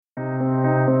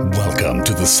Welcome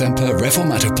to the Semper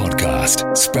Reformata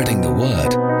podcast, spreading the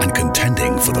word and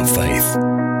contending for the faith.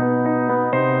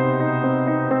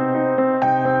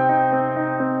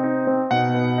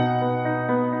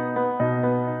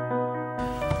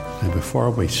 And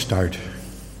before we start,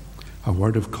 a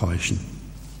word of caution.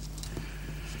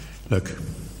 Look,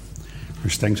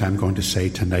 there's things I'm going to say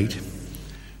tonight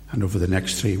and over the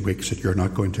next 3 weeks that you're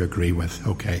not going to agree with.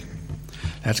 Okay,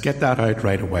 let's get that out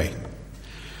right away.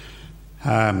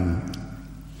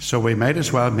 So we might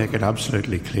as well make it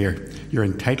absolutely clear. You're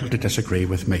entitled to disagree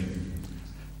with me.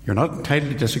 You're not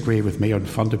entitled to disagree with me on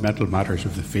fundamental matters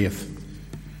of the faith,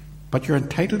 but you're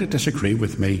entitled to disagree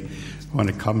with me when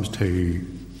it comes to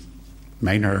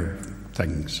minor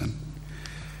things and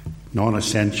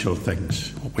non-essential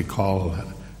things, what we call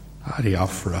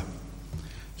adiaphora,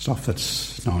 stuff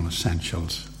that's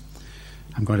non-essentials.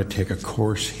 I'm going to take a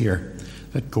course here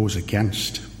that goes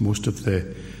against most of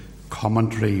the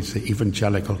commentaries, the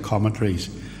evangelical commentaries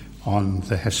on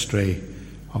the history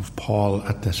of Paul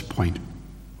at this point.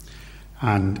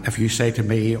 And if you say to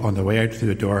me on the way out through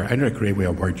the door, I don't agree with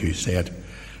a word you said,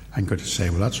 I'm going to say,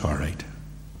 well, that's all right.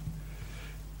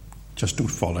 Just don't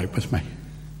fall out with me.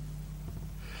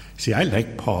 See, I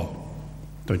like Paul,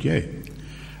 don't you?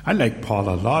 I like Paul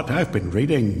a lot. I've been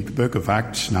reading the book of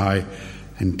Acts now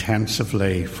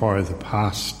intensively for the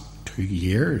past 2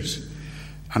 years.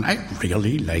 And I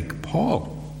really like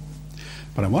Paul.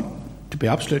 But I want to be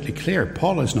absolutely clear,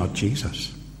 Paul is not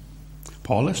Jesus.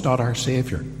 Paul is not our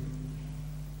Saviour.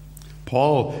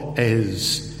 Paul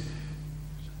is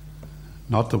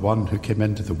not the one who came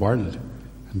into the world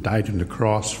and died on the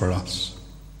cross for us.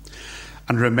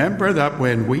 And remember that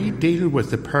when we deal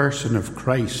with the person of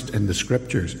Christ in the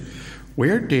Scriptures,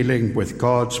 we're dealing with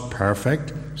God's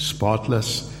perfect,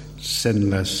 spotless,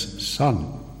 sinless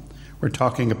Son. We're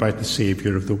talking about the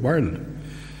Saviour of the world,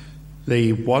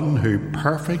 the one who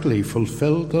perfectly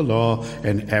fulfilled the law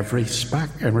in every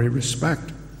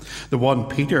respect. The one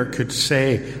Peter could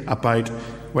say about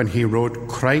when he wrote,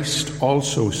 Christ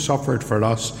also suffered for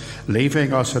us,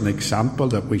 leaving us an example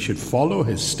that we should follow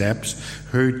his steps,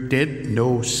 who did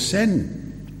no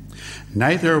sin.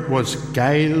 Neither was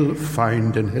guile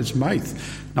found in his mouth.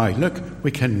 Now look, we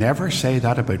can never say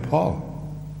that about Paul.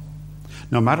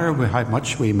 No matter how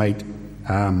much we might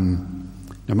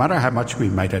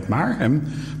admire him,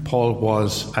 Paul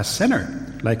was a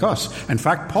sinner like us. In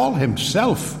fact, Paul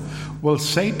himself will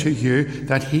say to you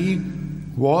that he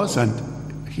was,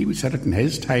 and he said it in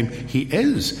his time, he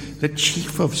is the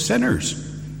chief of sinners.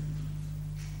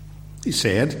 He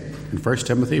said in 1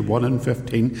 Timothy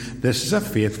 1:15, this is a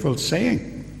faithful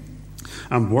saying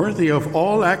and worthy of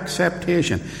all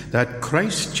acceptation, that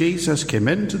Christ Jesus came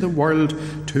into the world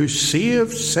to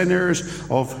save sinners,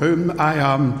 of whom I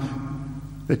am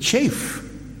the chief.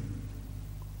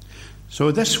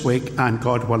 So this week, and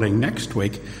God willing next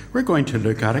week, we're going to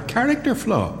look at a character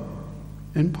flaw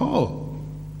in Paul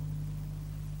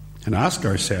and ask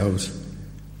ourselves,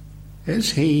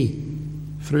 is he,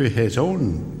 through his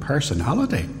own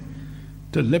personality,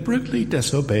 deliberately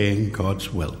disobeying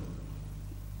God's will?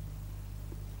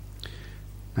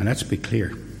 And let's be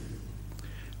clear.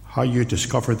 How you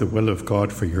discover the will of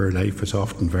God for your life is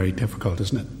often very difficult,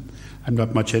 isn't it? I'm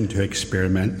not much into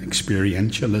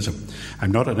experientialism.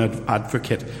 I'm not an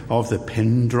advocate of the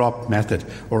pin drop method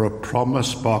or a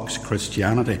promise box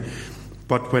Christianity.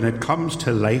 But when it comes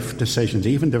to life decisions,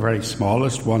 even the very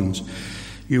smallest ones,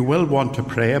 you will want to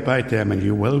pray about them and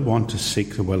you will want to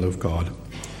seek the will of God.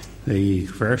 The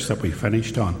verse that we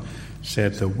finished on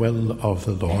said, the will of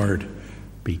the Lord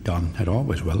be done. It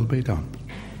always will be done.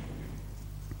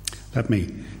 Let me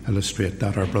illustrate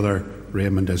that. Our brother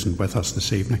Raymond isn't with us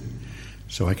this evening,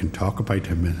 so I can talk about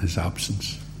him in his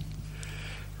absence.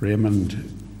 Raymond,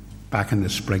 back in the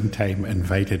springtime,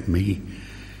 invited me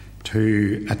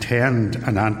to attend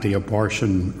an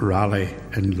anti-abortion rally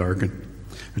in Lurgan.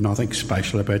 There's nothing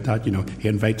special about that, you know. He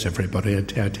invites everybody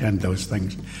to attend those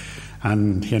things.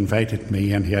 And he invited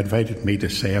me to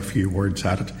say a few words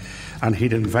at it. And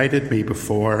he'd invited me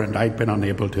before, and I'd been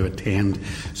unable to attend.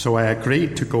 So I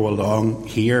agreed to go along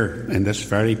here in this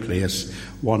very place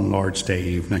one Lord's Day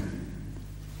evening.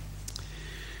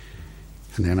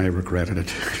 And then I regretted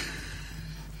it.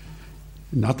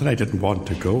 Not that I didn't want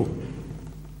to go,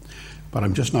 but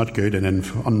I'm just not good in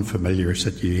unfamiliar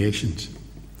situations.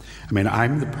 I mean,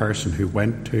 I'm the person who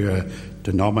went to a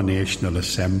denominational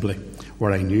assembly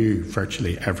where I knew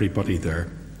virtually everybody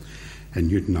there in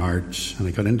Newtownards, and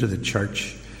I got into the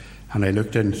church and I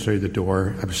looked in through the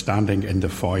door. I was standing in the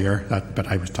foyer, that bit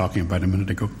I was talking about a minute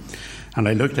ago, and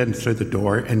I looked in through the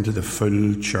door into the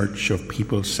full church of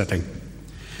people sitting.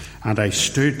 and I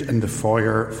stood in the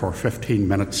foyer for 15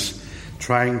 minutes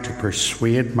trying to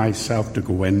persuade myself to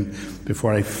go in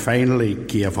before I finally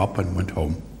gave up and went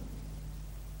home.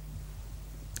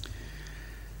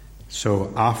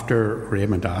 So after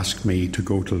Raymond asked me to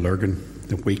go to Lurgan,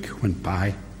 the week went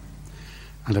by,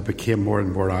 and I became more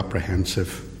and more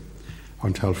apprehensive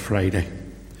until Friday,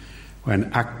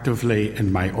 when actively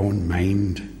in my own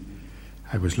mind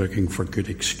I was looking for good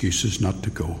excuses not to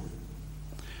go,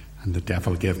 and the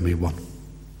devil gave me one.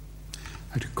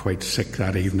 I took quite sick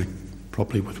that evening,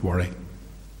 probably with worry.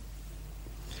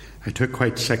 I took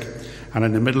quite sick, and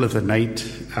in the middle of the night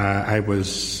I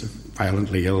was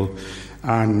violently ill,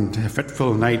 and a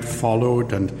fitful night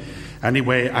followed, and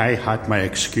anyway, I had my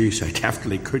excuse. I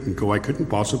definitely couldn't go. I couldn't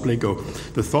possibly go.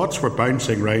 The thoughts were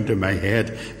bouncing round in my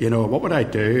head. What would I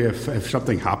do if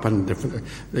something happened?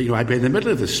 I'd be in the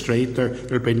middle of the street.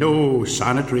 There'd be no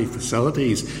sanitary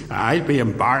facilities. I'd be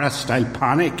embarrassed. I'd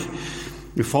panic.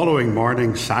 The following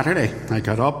morning, Saturday, I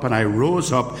got up and I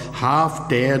rose up half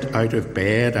dead out of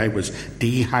bed. I was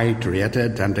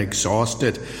dehydrated and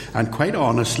exhausted, and quite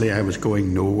honestly, I was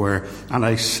going nowhere. And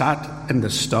I sat in the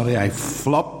study, I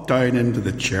flopped down into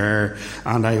the chair,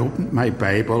 and I opened my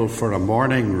Bible for a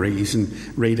morning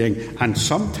reading. And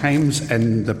sometimes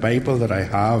in the Bible that I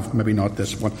have, maybe not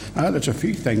this one, there's a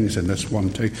few things in this one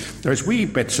too. There's wee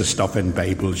bits of stuff in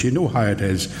Bibles, you know how it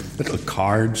is, little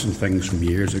cards and things from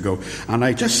years ago. And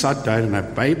I just sat down and a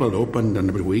Bible opened and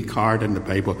there was a wee card in the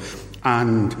Bible,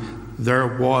 and there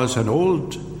was an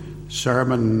old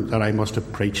sermon that I must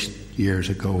have preached years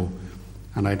ago,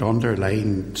 and I'd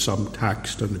underlined some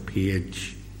text on the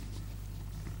page.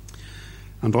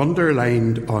 And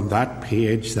underlined on that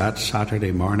page that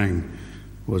Saturday morning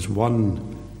was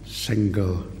one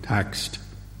single text.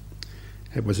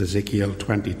 It was Ezekiel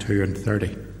 22 and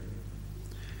 30.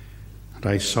 And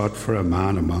I sought for a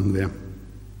man among them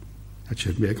that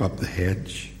should make up the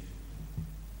hedge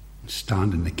and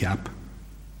stand in the gap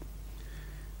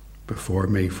before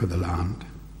me for the land,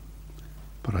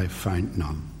 but I found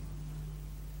none.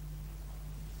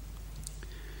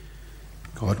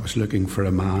 God was looking for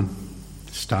a man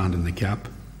to stand in the gap,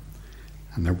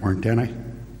 and there weren't any,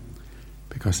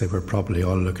 because they were probably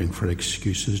all looking for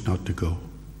excuses not to go.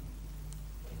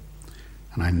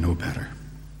 And I'm no better.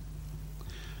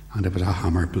 And it was a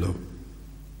hammer blow.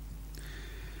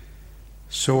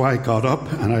 So I got up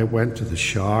and I went to the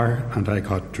shower and I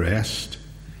got dressed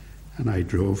and I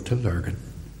drove to Lurgan.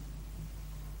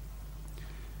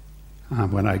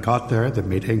 And when I got there, the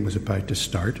meeting was about to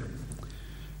start.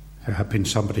 There had been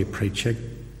somebody preaching,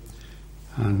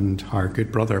 and our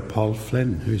good brother Paul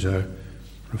Flynn, who's a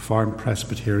Reformed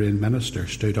Presbyterian minister,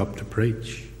 stood up to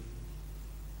preach.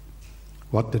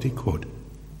 What did he quote,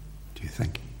 do you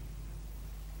think?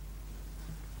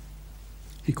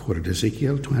 He quoted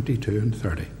Ezekiel 22 and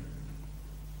 30.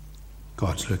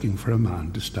 God's looking for a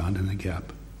man to stand in the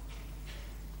gap.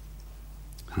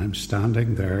 I'm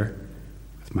standing there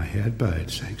with my head bowed,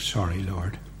 saying, sorry,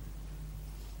 Lord.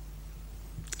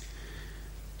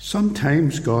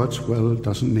 Sometimes God's will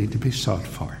doesn't need to be sought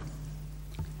for.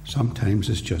 Sometimes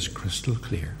it's just crystal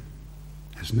clear,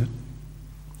 isn't it?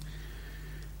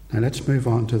 Now let's move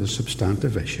on to the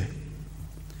substantive issue.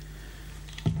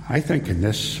 I think in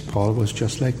this, Paul was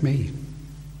just like me.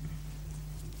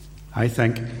 I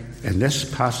think in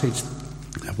this passage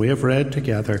that we have read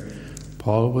together,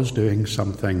 Paul was doing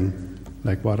something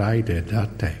like what I did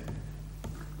that day.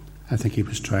 I think he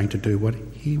was trying to do what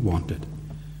he wanted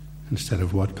instead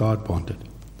of what God wanted.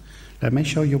 Let me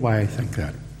show you why I think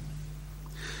that.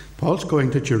 Paul's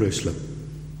going to Jerusalem.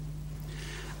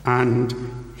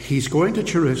 And he's going to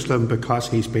Jerusalem because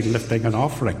he's been lifting an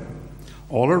offering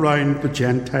all around the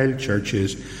Gentile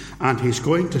churches, and he's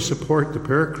going to support the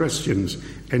poor Christians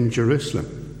in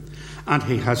Jerusalem. And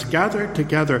he has gathered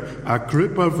together a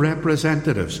group of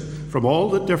representatives from all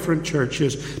the different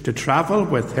churches to travel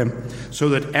with him so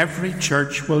that every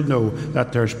church will know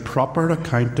that there's proper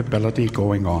accountability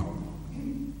going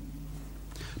on.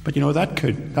 But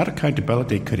that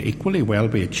accountability could equally well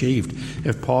be achieved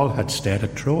if Paul had stayed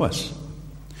at Troas.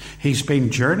 He's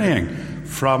been journeying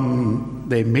from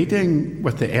the meeting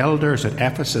with the elders at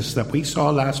Ephesus that we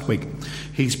saw last week.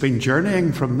 He's been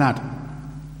journeying from that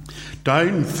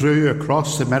down through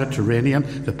across the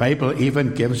Mediterranean. The Bible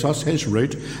even gives us his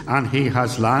route, and he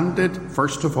has landed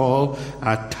first of all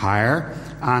at Tyre,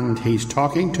 and he's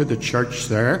talking to the church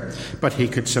there. But he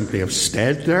could simply have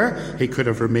stayed there. He could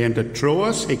have remained at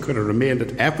Troas. He could have remained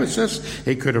at Ephesus.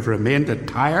 He could have remained at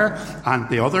Tyre, and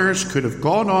the others could have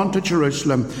gone on to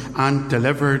Jerusalem and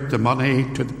delivered the money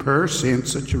to the poor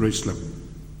saints at Jerusalem.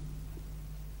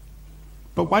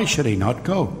 But why should he not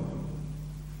go?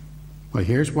 Well,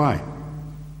 here's why.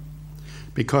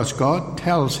 Because God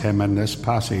tells him in this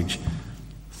passage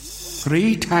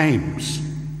 3 times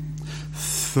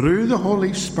through the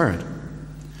Holy Spirit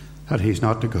that he's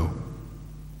not to go.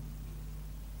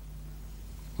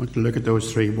 I want to look at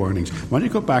those 3 warnings. I want to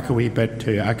go back a wee bit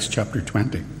to Acts chapter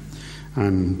 20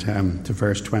 and to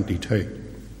verse 22.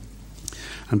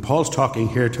 And Paul's talking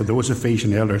here to those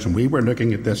Ephesian elders, and we were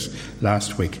looking at this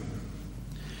last week.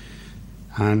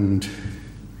 And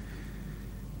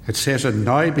it says, "And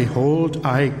now behold,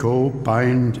 I go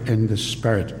bound in the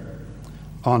Spirit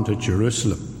unto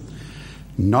Jerusalem,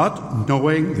 not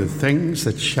knowing the things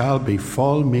that shall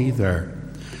befall me there,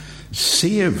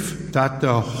 save that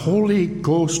the Holy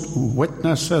Ghost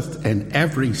witnesseth in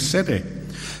every city,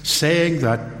 saying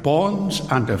that bonds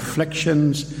and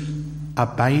afflictions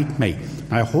abide me."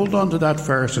 Now hold on to that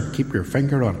verse and keep your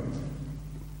finger on it.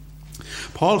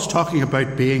 Paul's talking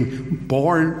about being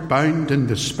bound in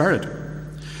the Spirit.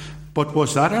 But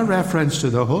was that a reference to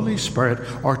the Holy Spirit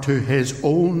or to his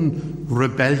own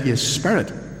rebellious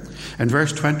spirit? In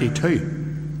verse 22,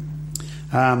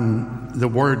 the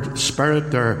word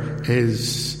spirit there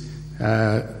is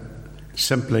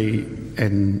simply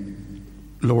in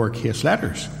lowercase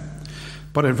letters.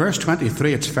 But in verse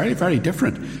 23, it's very, very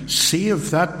different.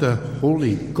 "Save that the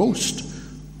Holy Ghost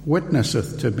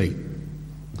witnesseth to me."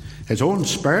 His own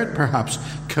spirit, perhaps,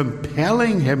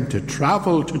 compelling him to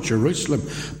travel to Jerusalem,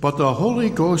 but the Holy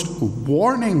Ghost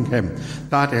warning him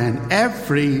that in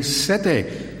every city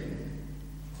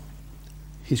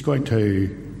he's going to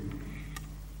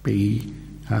be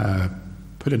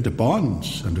put into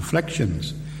bonds and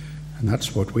afflictions, and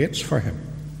that's what waits for him.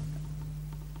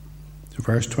 So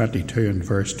verse 22 and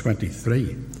verse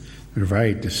 23 are a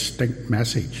very distinct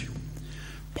message.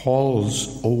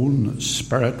 Paul's own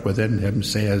spirit within him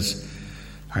says,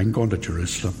 "I'm going to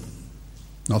Jerusalem.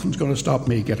 Nothing's going to stop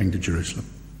me getting to Jerusalem."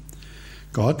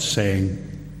 God's saying,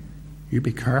 you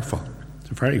be careful.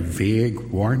 It's a very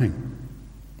vague warning,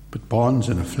 but bonds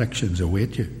and afflictions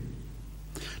await you.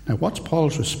 Now, what's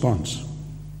Paul's response?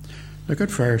 Look at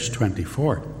verse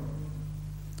 24.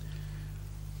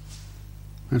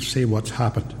 Let's see what's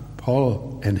happened.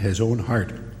 Paul, in his own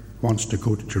heart, wants to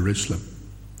go to Jerusalem.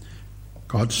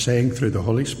 God's saying through the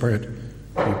Holy Spirit,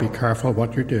 you be careful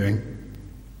what you're doing.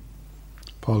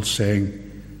 Paul's saying,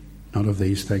 none of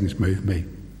these things move me.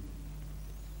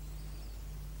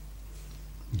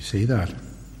 You see that?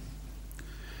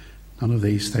 None of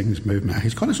these things move me.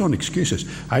 He's got his own excuses.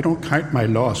 I don't count my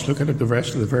loss. Look at the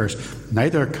rest of the verse.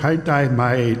 "Neither count I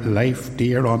my life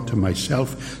dear unto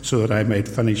myself, so that I may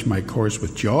finish my course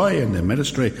with joy in the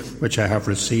ministry which I have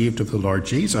received of the Lord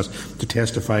Jesus, to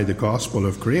testify the gospel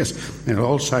of grace." And it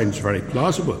all sounds very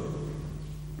plausible.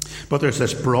 But there's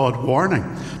this broad warning,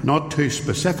 not too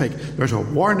specific. There's a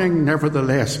warning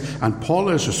nevertheless. And Paul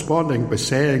is responding by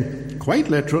saying, quite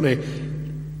literally,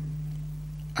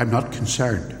 I'm not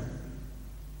concerned.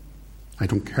 I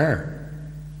don't care.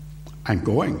 I'm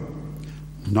going.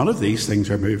 None of these things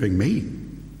are moving me.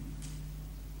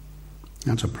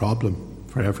 That's a problem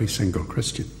for every single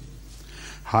Christian.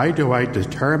 How do I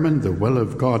determine the will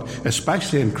of God,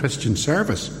 especially in Christian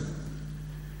service?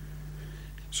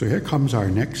 So here comes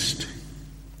our next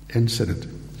incident,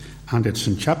 and it's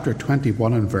in chapter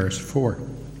 21 and verse 4.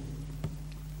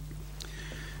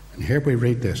 And here we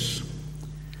read this.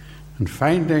 "And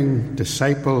finding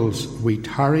disciples, we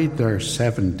tarried there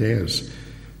 7 days.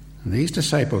 And these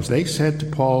disciples, they said to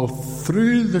Paul,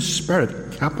 through the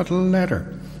Spirit," capital letter,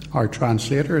 our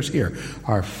translators here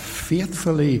are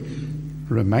faithfully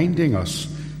reminding us,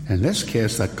 in this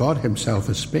case, that God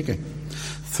himself is speaking.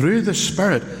 Through the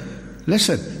Spirit,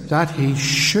 listen, that he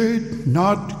should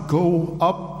not go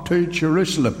up to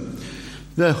Jerusalem.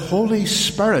 The Holy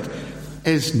Spirit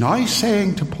is now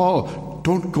saying to Paul,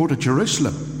 don't go to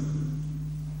Jerusalem.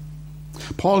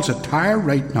 Paul's at Tyre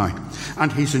right now,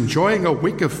 and he's enjoying a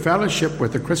week of fellowship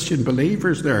with the Christian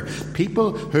believers there,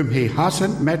 people whom he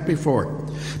hasn't met before,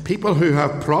 people who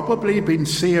have probably been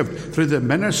saved through the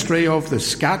ministry of the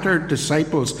scattered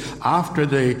disciples after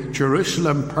the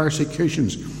Jerusalem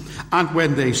persecutions. And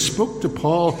when they spoke to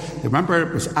Paul, remember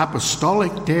it was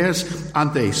apostolic days,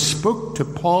 and they spoke to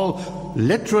Paul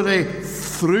literally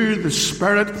through the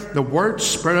Spirit. The word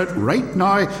Spirit right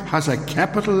now has a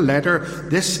capital letter.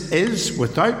 This is,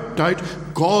 without doubt,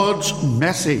 God's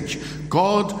message.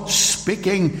 God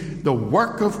speaking the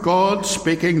work of God,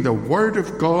 speaking the word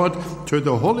of God to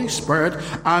the Holy Spirit,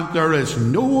 and there is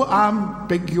no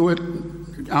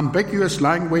ambiguous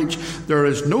language. There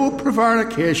is no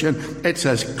prevarication. It's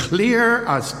as clear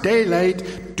as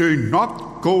daylight. Do not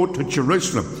go to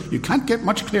Jerusalem. You can't get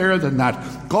much clearer than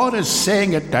that. God is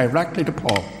saying it directly to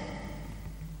Paul.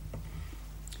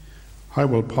 How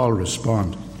will Paul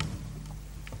respond?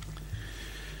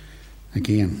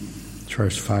 Again,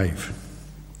 verse 5.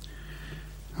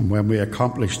 And when we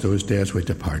accomplished those days, we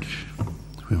departed.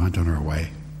 We went on our way.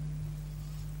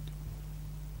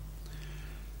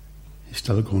 He's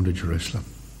still going to Jerusalem,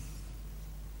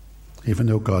 even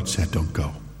though God said don't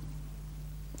go.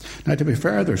 Now, to be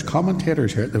fair, there's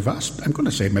commentators here, I'm going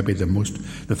to say maybe the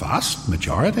vast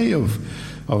majority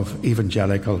of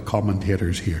evangelical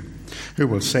commentators here, who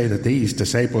will say that these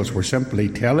disciples were simply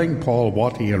telling Paul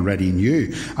what he already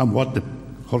knew and what the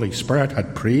Holy Spirit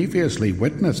had previously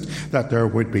witnessed, that there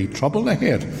would be trouble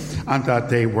ahead, and that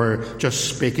they were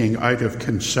just speaking out of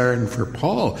concern for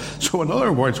Paul. So in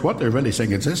other words, what they're really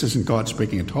saying is, this isn't God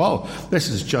speaking at all. This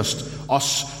is just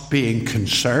us being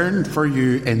concerned for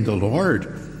you in the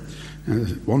Lord.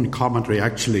 One commentary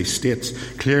actually states,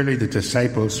 clearly the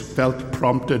disciples felt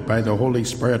prompted by the Holy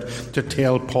Spirit to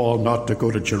tell Paul not to go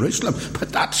to Jerusalem. But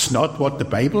that's not what the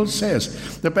Bible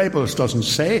says. The Bible doesn't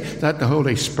say that the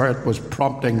Holy Spirit was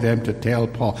prompting them to tell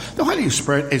Paul. The Holy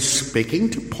Spirit is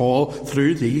speaking to Paul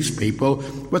through these people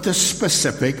with a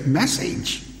specific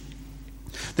message.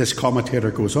 This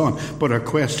commentator goes on, but a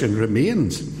question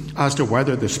remains as to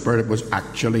whether the Spirit was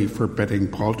actually forbidding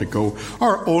Paul to go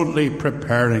or only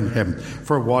preparing him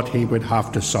for what he would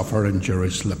have to suffer in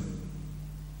Jerusalem.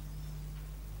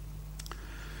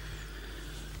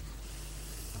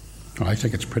 Well, I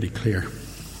think it's pretty clear.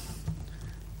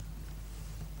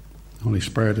 The Holy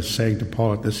Spirit is saying to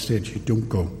Paul at this stage, you don't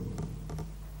go.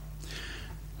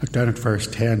 Look down at verse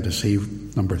 10 to see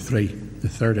number 3, the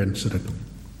third incident.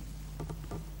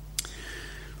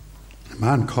 A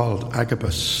man called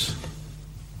Agabus.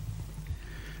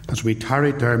 As we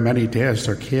tarried there many days,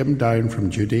 there came down from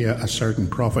Judea a certain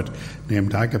prophet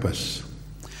named Agabus.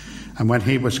 And when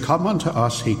he was come unto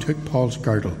us, he took Paul's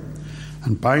girdle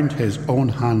and bound his own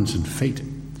hands and feet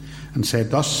and said,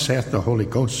 Thus saith the Holy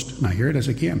Ghost. Now here it is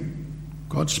again,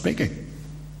 God speaking.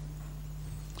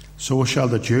 So shall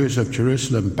the Jews of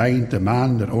Jerusalem bind the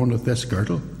man that owneth this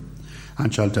girdle,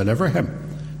 and shall deliver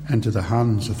him into the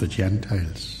hands of the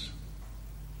Gentiles.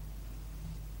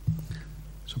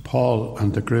 So Paul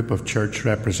and the group of church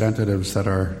representatives that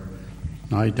are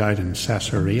now down in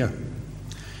Caesarea,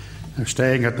 they're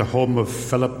staying at the home of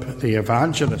Philip the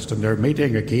evangelist, and they're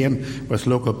meeting again with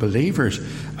local believers.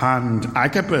 And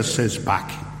Agabus is back.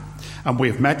 And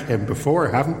we've met him before,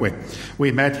 haven't we?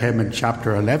 We met him in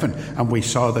chapter 11, and we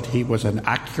saw that he was an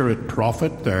accurate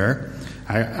prophet there.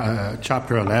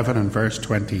 Chapter 11 and verse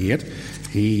 28,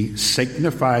 he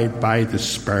signified by the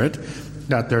Spirit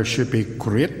that there should be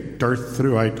great dearth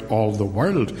throughout all the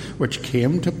world, which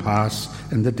came to pass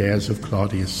in the days of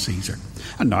Claudius Caesar.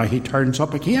 And now he turns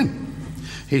up again.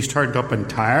 He's turned up in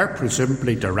Tyre,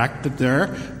 presumably directed there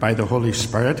by the Holy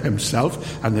Spirit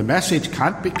himself, and the message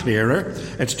can't be clearer.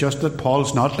 It's just that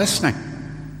Paul's not listening.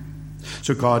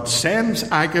 So God sends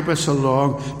Agabus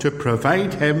along to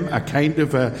provide him a kind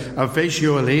of a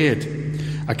visual aid,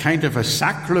 a kind of a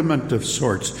sacrament of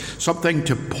sorts, something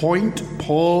to point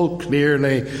Paul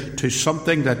clearly to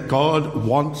something that God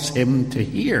wants him to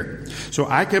hear. So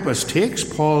Agabus takes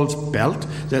Paul's belt,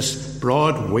 this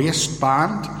broad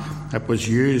waistband that was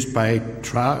used by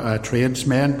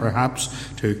tradesmen perhaps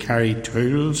to carry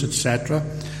tools, etc.,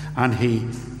 and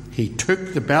he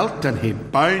took the belt and he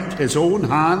bound his own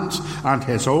hands and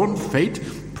his own feet,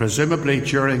 presumably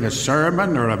during a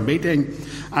sermon or a meeting,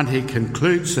 and he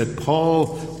concludes that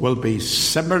Paul will be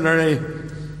similarly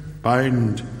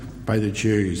bound by the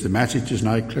Jews. The message is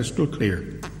now crystal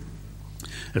clear.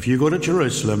 If you go to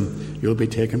Jerusalem, you'll be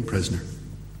taken prisoner.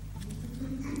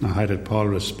 Now, how did Paul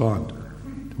respond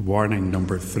to warning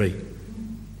number 3?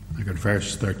 Look at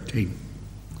verse 13.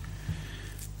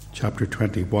 Chapter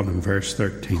 21 and verse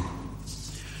 13.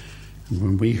 And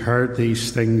when we heard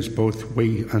these things, both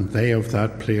we and they of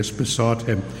that place besought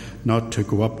him not to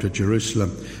go up to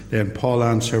Jerusalem. Then Paul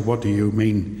answered, What do you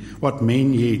mean? What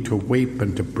mean ye to weep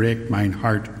and to break mine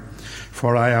heart?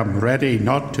 For I am ready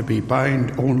not to be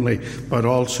bound only, but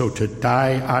also to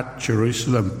die at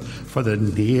Jerusalem for the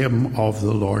name of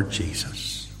the Lord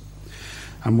Jesus.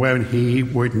 And when he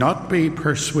would not be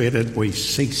persuaded, we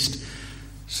ceased,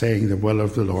 saying, The will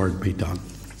of the Lord be done.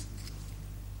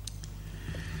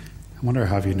 I wonder,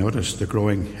 have you noticed the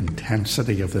growing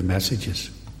intensity of the messages?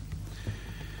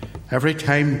 Every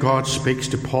time God speaks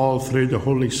to Paul through the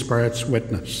Holy Spirit's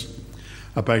witness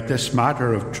about this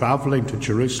matter of travelling to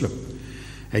Jerusalem,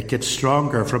 It gets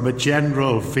stronger from a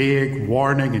general, vague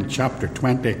warning in chapter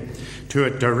 20 to a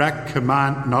direct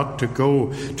command not to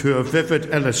go, to a vivid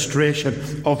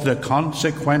illustration of the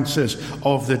consequences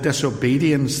of the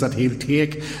disobedience that he'll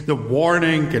take. The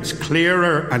warning gets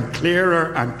clearer and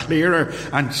clearer and clearer,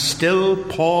 and still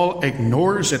Paul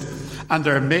ignores it. And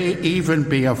there may even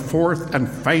be a fourth and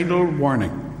final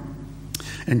warning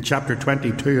in chapter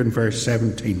 22 and verse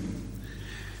 17,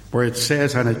 where it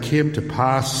says, "And it came to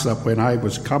pass that when I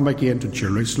was come again to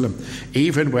Jerusalem,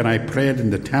 even when I prayed in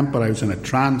the temple, I was in a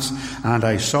trance, and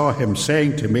I saw him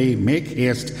saying to me, 'Make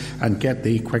haste and get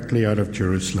thee quickly out of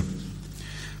Jerusalem.'"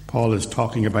 Paul is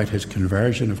talking about his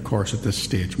conversion, of course, at this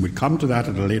stage. We'll come to that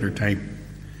at a later time.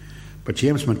 But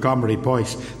James Montgomery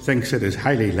Boyce thinks it is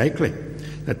highly likely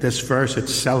that this verse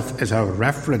itself is a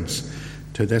reference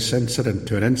to this incident,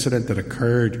 to an incident that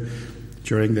occurred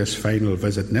during this final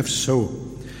visit. And if so,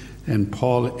 then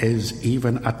Paul is,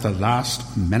 even at the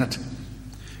last minute,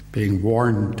 being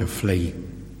warned to flee.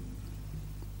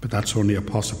 But that's only a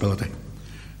possibility.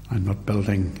 I'm not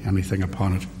building anything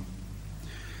upon it.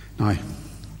 Now,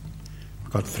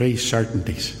 we've got three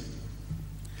certainties.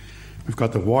 We've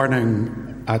got the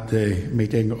warning at the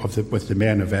meeting with the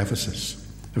men of Ephesus,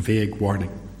 a vague warning.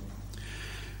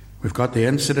 We've got the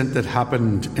incident that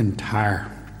happened in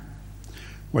Tyre,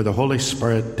 where the Holy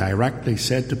Spirit directly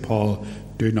said to Paul,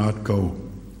 "Do not go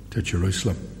to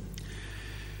Jerusalem."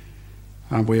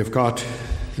 And we have got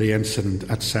the incident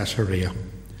at Caesarea,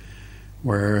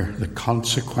 where the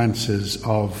consequences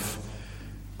of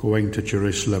going to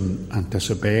Jerusalem and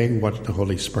disobeying what the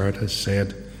Holy Spirit has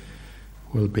said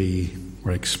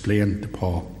were explained to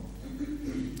Paul.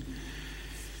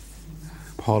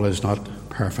 Paul is not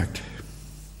perfect,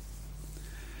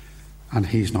 and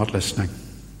he's not listening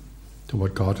to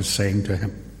what God is saying to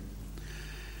him,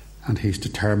 and he's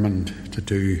determined to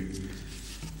do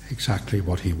exactly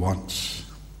what he wants.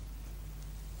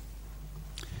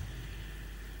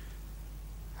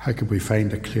 How could we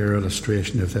find a clear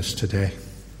illustration of this today?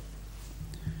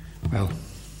 Well,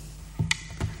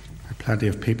 there are plenty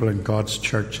of people in God's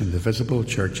church, in the visible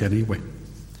church anyway,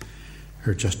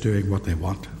 who are just doing what they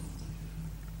want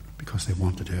because they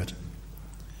want to do it.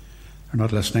 They're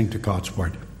not listening to God's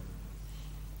word.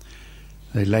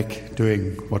 They like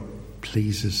doing what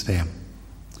pleases them,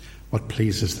 what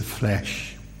pleases the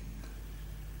flesh.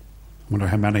 I wonder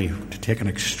how many, to take an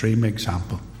extreme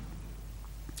example,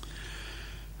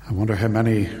 I wonder how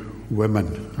many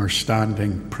women are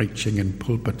standing preaching in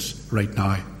pulpits right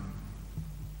now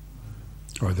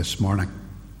or this morning,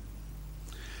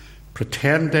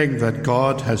 pretending that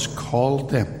God has called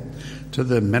them to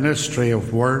the ministry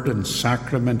of word and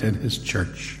sacrament in his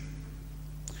church,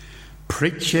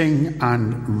 preaching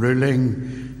and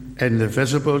ruling in the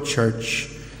visible church,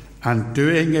 and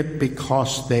doing it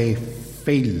because they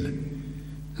feel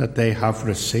that they have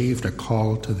received a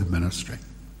call to the ministry.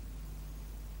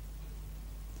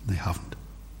 They haven't.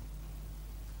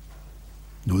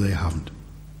 No, they haven't.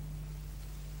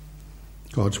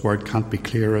 God's word can't be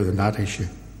clearer than that issue.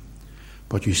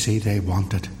 But you see, they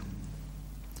want it.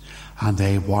 And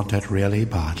they want it really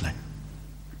badly.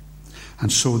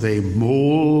 And so they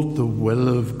mould the will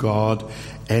of God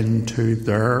into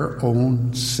their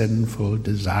own sinful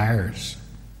desires.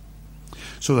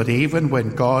 So that even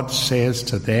when God says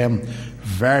to them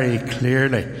very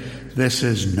clearly, "This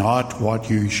is not what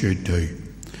you should do,"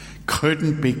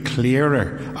 couldn't be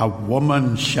clearer. A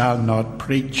woman shall not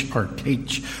preach or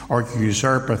teach or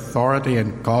usurp authority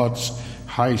in God's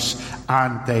house.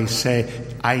 And they say,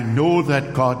 "I know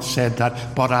that God said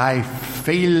that, but I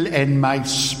feel in my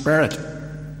spirit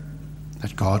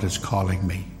that God is calling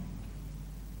me."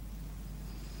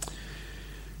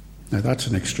 Now that's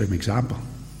an extreme example.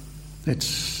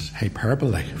 It's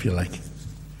hyperbole, if you like.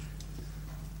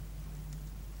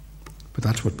 But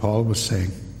that's what Paul was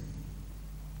saying.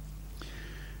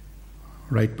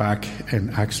 Right back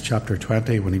in Acts chapter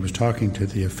 20, when he was talking to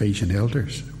the Ephesian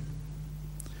elders,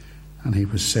 and he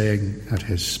was saying that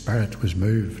his spirit was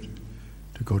moved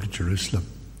to go to Jerusalem,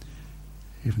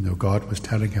 even though God was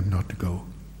telling him not to go.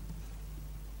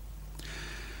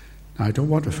 Now, I don't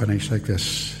want to finish like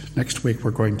this. Next week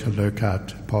we're going to look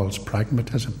at Paul's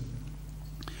pragmatism,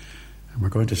 and we're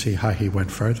going to see how he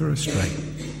went further astray.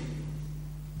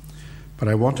 But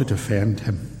I want to defend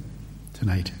him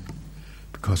tonight,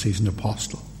 because he's an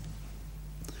apostle,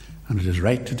 and it is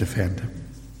right to defend him.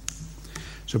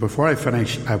 So before I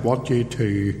finish, I want you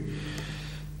to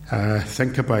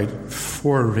think about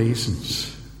 4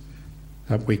 reasons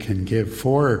that we can give,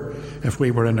 if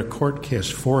we were in a court case,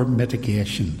 4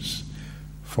 mitigations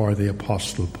for the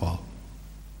Apostle Paul.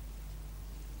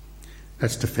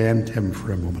 Let's defend him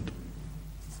for a moment.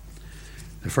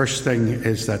 first thing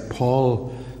is that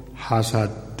Paul has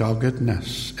a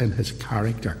doggedness in his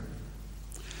character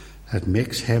that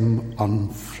makes him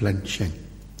unflinching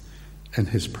in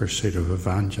his pursuit of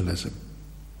evangelism.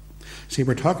 See,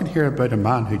 we're talking here about a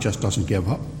man who just doesn't give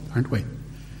up, aren't we?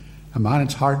 A man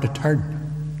it's hard to turn.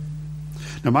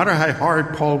 No matter how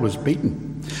hard Paul was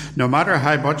beaten, no matter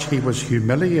how much he was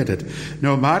humiliated,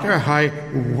 no matter how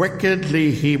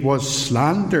wickedly he was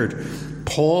slandered,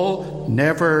 Paul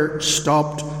never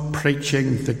stopped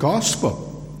preaching the gospel.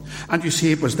 And you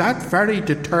see, it was that very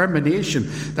determination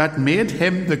that made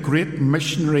him the great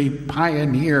missionary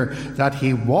pioneer that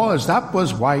he was. That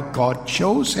was why God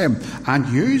chose him and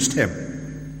used him.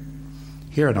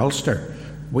 Here in Ulster,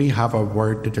 we have a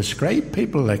word to describe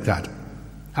people like that,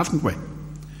 haven't we?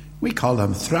 We call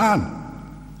them thran.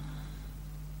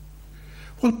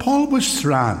 Well, Paul was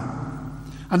thran,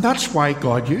 and that's why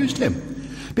God used him.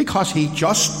 Because he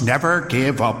just never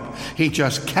gave up. He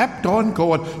just kept on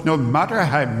going, no matter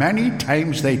how many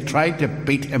times they tried to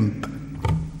beat him.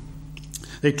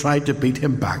 They tried to beat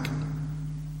him back.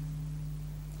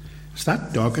 It's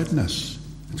that doggedness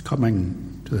that's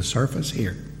coming to the surface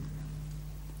here.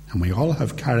 And we all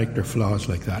have character flaws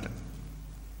like that.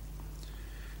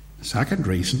 The second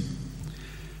reason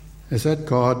is that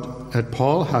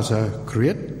Paul has a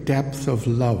great depth of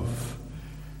love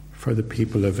for the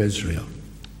people of Israel.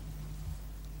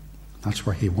 That's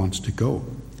where he wants to go.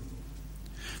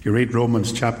 If you read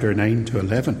Romans chapter 9 to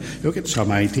 11, you'll get some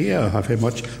idea of how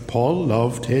much Paul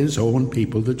loved his own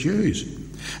people, the Jews.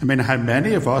 I mean, how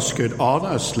many of us could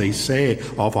honestly say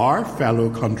of our fellow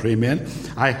countrymen,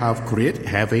 I have great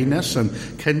heaviness and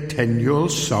continual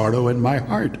sorrow in my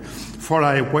heart, for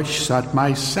I wish that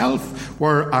myself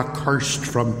were accursed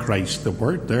from Christ. The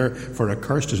word there for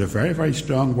accursed is a very, very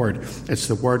strong word. It's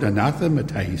the word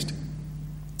anathematized.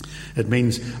 It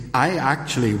means I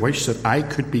actually wish that I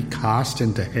could be cast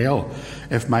into hell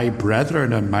if my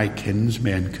brethren and my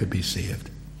kinsmen could be saved.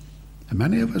 And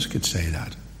many of us could say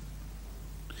that.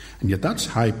 And yet that's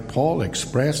how Paul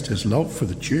expressed his love for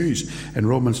the Jews in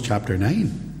Romans chapter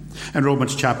 9. In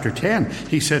Romans chapter 10,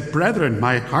 he said, Brethren,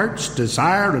 my heart's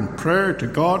desire and prayer to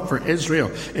God for Israel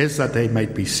is that they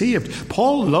might be saved.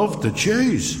 Paul loved the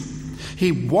Jews.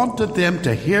 He wanted them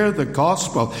to hear the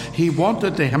gospel. He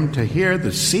wanted them to hear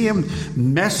the same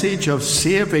message of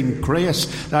saving grace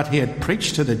that he had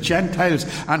preached to the Gentiles,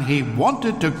 and he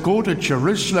wanted to go to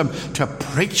Jerusalem to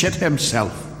preach it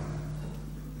himself.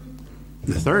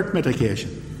 The third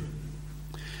mitigation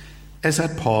is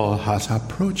that Paul has a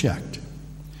project.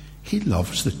 He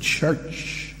loves the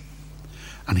church.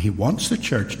 And he wants the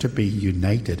church to be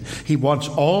united. He wants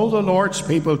all the Lord's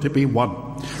people to be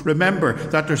one. Remember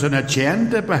that there's an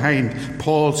agenda behind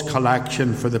Paul's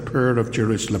collection for the poor of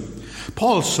Jerusalem.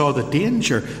 Paul saw the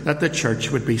danger that the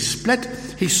church would be split.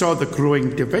 He saw the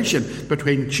growing division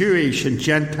between Jewish and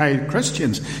Gentile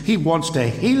Christians. He wants to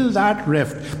heal that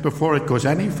rift before it goes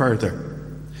any further.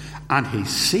 And he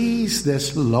sees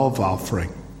this love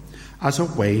offering as a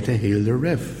way to heal the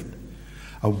rift.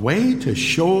 A way to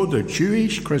show the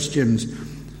Jewish Christians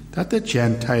that the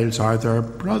Gentiles are their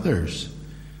brothers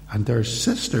and their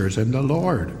sisters in the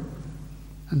Lord.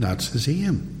 And that's his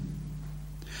aim.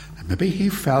 And maybe he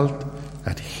felt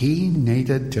that he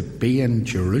needed to be in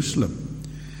Jerusalem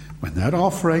when that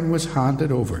offering was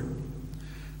handed over.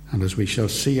 And as we shall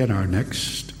see in our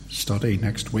next study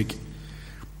next week,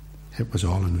 it was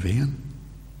all in vain.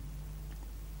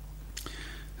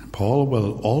 Paul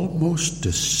will almost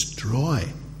destroy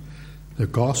the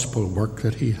gospel work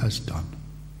that he has done.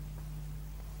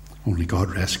 Only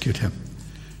God rescued him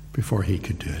before he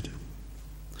could do it.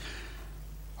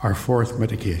 Our fourth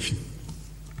mitigation.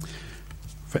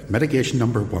 Mitigation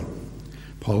number 1.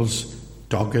 Paul's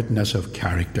doggedness of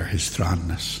character, his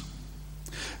thranness.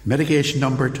 Mitigation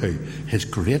number 2. His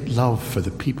great love for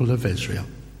the people of Israel.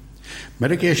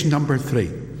 Mitigation number 3.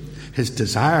 His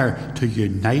desire to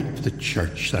unite the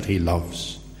church that he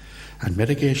loves. And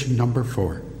mitigation number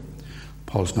 4,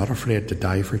 Paul's not afraid to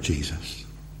die for Jesus.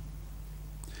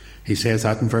 He says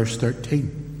that in verse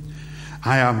 13.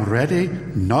 I am ready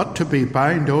not to be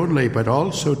bound only, but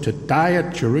also to die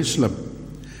at Jerusalem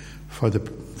for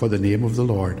the name of the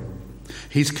Lord.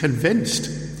 He's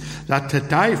convinced that to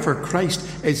die for Christ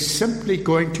is simply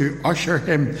going to usher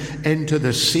him into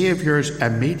the Saviour's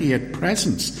immediate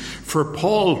presence. For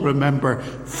Paul, remember,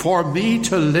 for me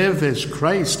to live is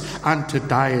Christ and to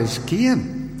die is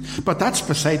gain. But that's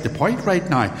beside the point right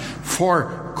now.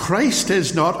 For Christ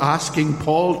is not asking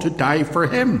Paul to die for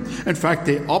him. In fact,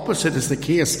 the opposite is the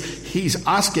case. He's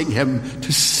asking him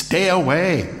to stay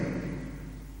away.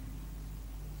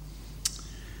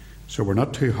 So we're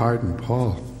not too hard on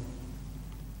Paul.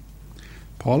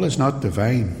 Paul is not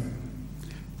divine.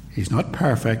 He's not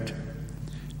perfect.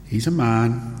 He's a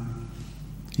man.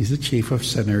 He's the chief of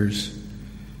sinners.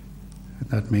 And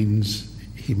that means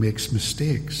he makes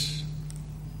mistakes.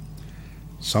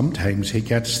 Sometimes he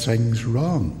gets things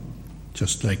wrong,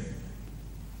 just like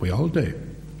we all do.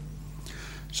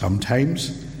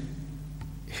 Sometimes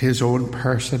his own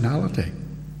personality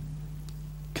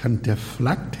can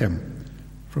deflect him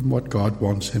from what God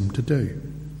wants him to do,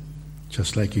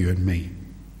 just like you and me.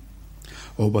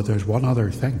 Oh, but there's one other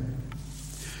thing.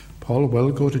 Paul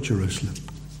will go to Jerusalem,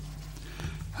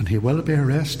 and he will be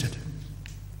arrested.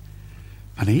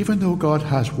 And even though God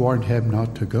has warned him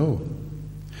not to go,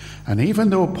 and even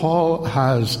though Paul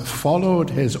has followed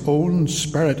his own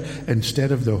spirit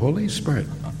instead of the Holy Spirit,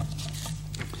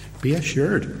 be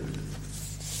assured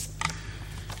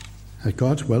that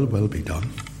God's will be done.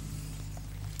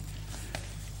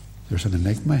 There's an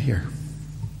enigma here.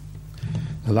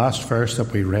 The last verse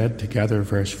that we read together,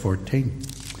 verse 14,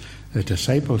 the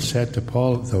disciples said to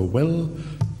Paul, "The will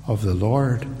of the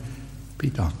Lord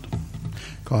be done."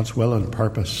 God's will and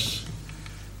purpose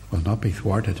will not be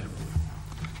thwarted.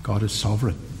 God is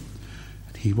sovereign,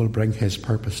 and he will bring his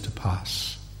purpose to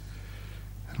pass.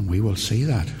 And we will see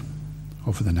that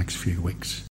over the next few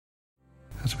weeks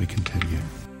as we continue.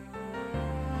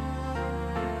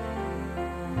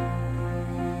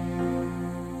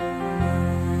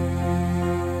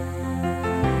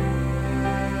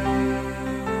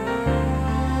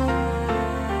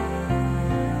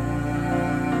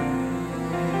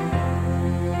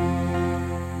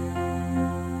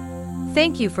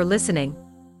 Thank you for listening.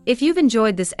 If you've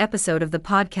enjoyed this episode of the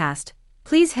podcast,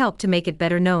 please help to make it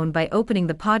better known by opening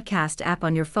the podcast app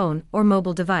on your phone or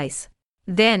mobile device.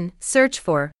 Then, search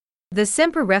for the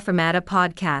Semper Reformata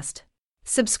podcast.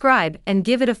 Subscribe and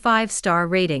give it a 5-star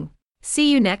rating.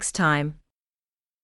 See you next time.